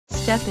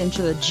step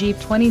into the Jeep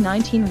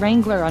 2019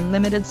 Wrangler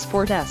Unlimited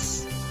Sport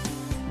S.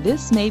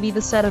 This may be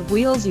the set of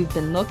wheels you've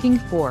been looking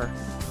for.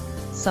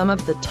 Some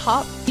of the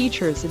top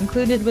features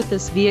included with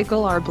this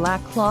vehicle are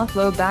black cloth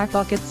low back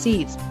bucket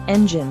seats,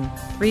 engine,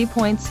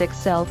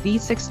 3.6L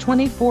V6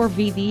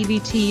 24V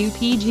VVTU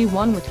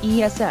PG1 with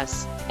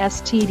ESS,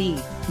 STD,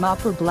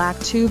 Mopper black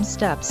tube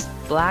steps,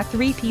 black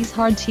 3-piece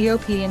hard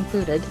top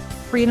included,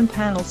 Freedom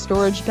panel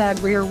storage bag,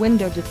 rear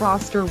window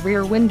defroster,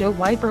 rear window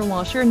wiper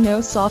washer,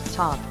 no soft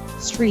top,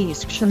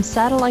 Streamstation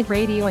satellite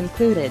radio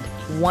included,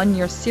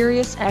 1-year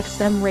Sirius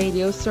XM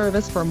radio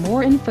service. For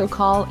more info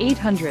call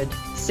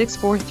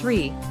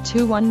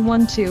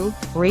 800-643-2112,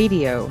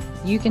 radio,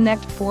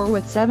 Uconnect 4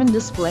 with 7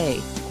 display,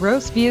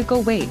 gross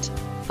vehicle weight,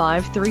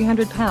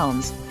 5,300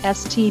 pounds,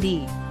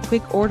 STD.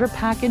 Quick order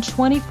package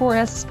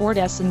 24S Sport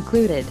S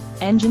included,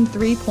 engine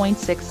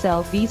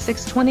 3.6L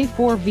V6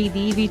 24V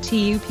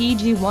VVTU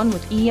PG1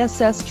 with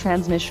ESS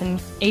transmission,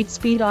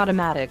 8-speed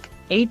automatic,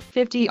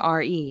 850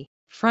 RE,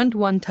 front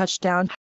 1 touchdown.